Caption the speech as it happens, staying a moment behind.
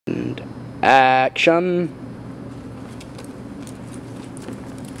And action.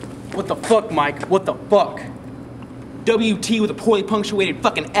 What the fuck, Mike? What the fuck? WT with a poorly punctuated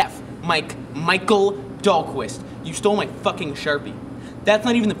fucking F. Michael Dahlquist. You stole my fucking Sharpie. That's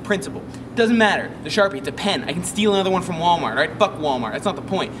not even the principle. Doesn't matter. The Sharpie, it's a pen. I can steal another one from Walmart, alright? Fuck Walmart. That's not the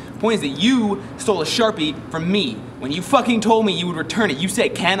point. The point is that you stole a Sharpie from me. When you fucking told me you would return it, you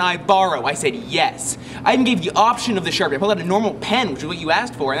said, "Can I borrow?" I said, yes. I even gave the option of the Sharpie. I pulled out a normal pen, which is what you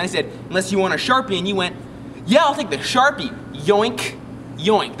asked for, and I said, unless you want a Sharpie, and you went, yeah, I'll take the Sharpie. Yoink.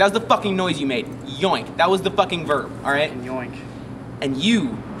 Yoink. That was the fucking noise you made. Yoink. That was the fucking verb, alright? Yoink. And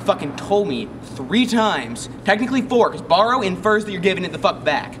you fucking told me 3 times, technically 4, because borrow infers that you're giving it the fuck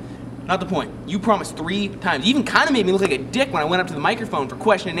back. Not the point. You promised 3 times. You even kind of made me look like a dick when I went up to the microphone for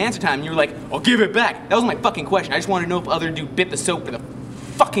question and answer time, and you were like, I'll give it back. That was my fucking question. I just wanted to know if other dude bit the soap for the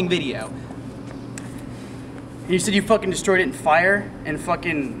fucking video. You said you fucking destroyed it in fire and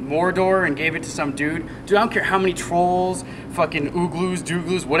fucking Mordor and gave it to some dude. Dude, I don't care how many trolls, fucking oogloos,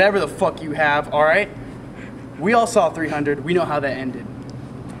 doogloos, whatever the fuck you have, alright? We all saw 300. We know how that ended.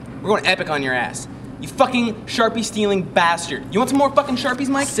 We're going epic on your ass. You fucking Sharpie stealing bastard. You want some more fucking Sharpies,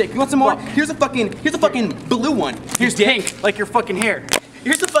 Mike? Sick. You want some more? Fuck. Here's a fucking blue one. Here's pink, like your fucking hair.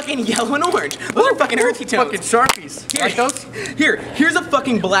 Here's the fucking yellow and orange. Those are fucking earthy tones. Fucking Sharpies. Here, Like those? here's a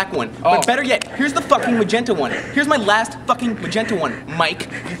fucking black one. Oh. But better yet, here's the fucking magenta one. Here's my last fucking magenta one, Mike.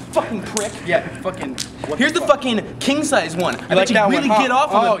 You fucking prick. Yeah, fucking. Here's the fucking king size one. I bet you that really one, huh? get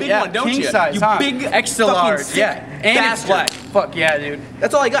off on the big yeah, one, don't king you? size, You huh? big extra fucking large, sick yeah. And bastard. it's black. Fuck yeah, dude.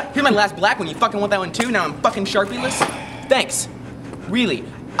 That's all I got. Here's my last black one. You fucking want that one too? Now I'm fucking Sharpie-less? Thanks. Really.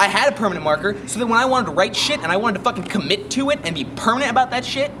 I had a permanent marker so that when I wanted to write shit and I wanted to fucking commit to it and be permanent about that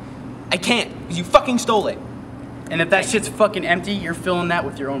shit, I can't, because you fucking stole it. And if that shit's fucking empty, you're filling that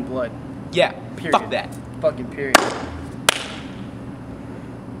with your own blood. Yeah, Period. fuck that. Fucking period.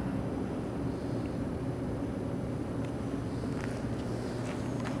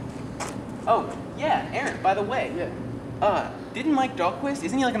 Oh, yeah, Aaron, by the way. Yeah. Didn't Mike Dahlquist,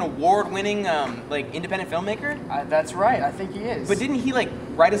 isn't he like an award-winning, like, independent filmmaker? That's right, I think he is. But didn't he, like,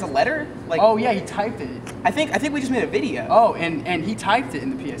 write us a letter? Like, oh yeah, he typed it. I think we just made a video. Oh, and he typed it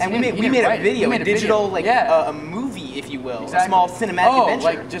in the PS. And we made a video, a digital, like, yeah. a movie, if you will. Exactly. A small cinematic adventure.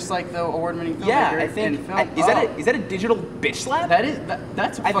 like just like the award-winning filmmaker. Yeah, I think. in film. Is that a digital bitch slap?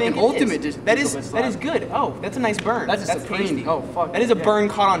 That's a I fucking think it ultimate. is. That is That is good. Oh, that's a nice burn. That's a supreme. tasty. Oh fuck. That is a yeah. burn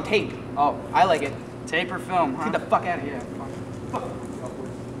caught on tape. Oh, I like it. tape or film? Huh? Get the fuck out of here. Yeah.